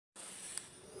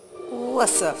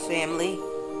What's up, family?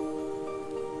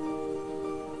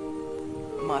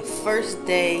 My first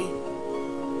day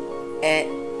at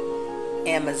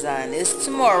Amazon is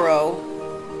tomorrow.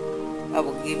 I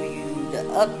will give you the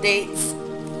updates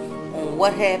on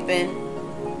what happened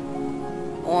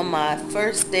on my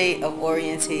first day of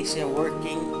orientation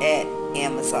working at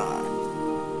Amazon.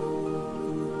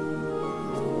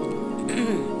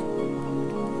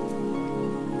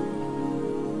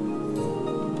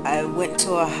 I went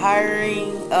to a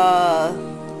hiring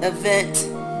event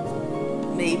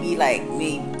maybe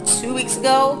 2 weeks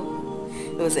ago.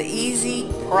 It was an easy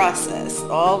process.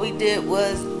 All we did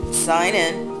was sign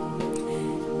in,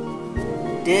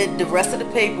 did the rest of the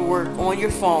paperwork on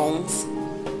your phones,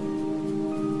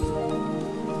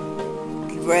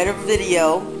 read a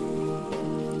video,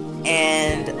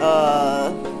 and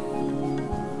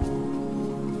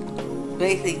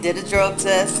basically did a drug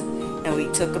test, and we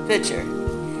took a picture.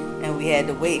 And we had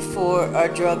to wait for our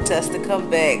drug test to come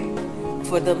back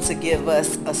for them to give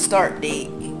us a start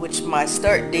date, which my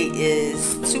start date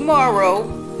is tomorrow,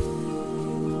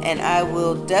 and I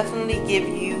will definitely give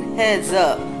you heads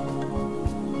up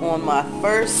on my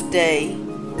first day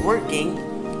working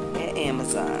at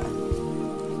Amazon.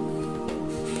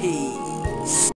 Peace.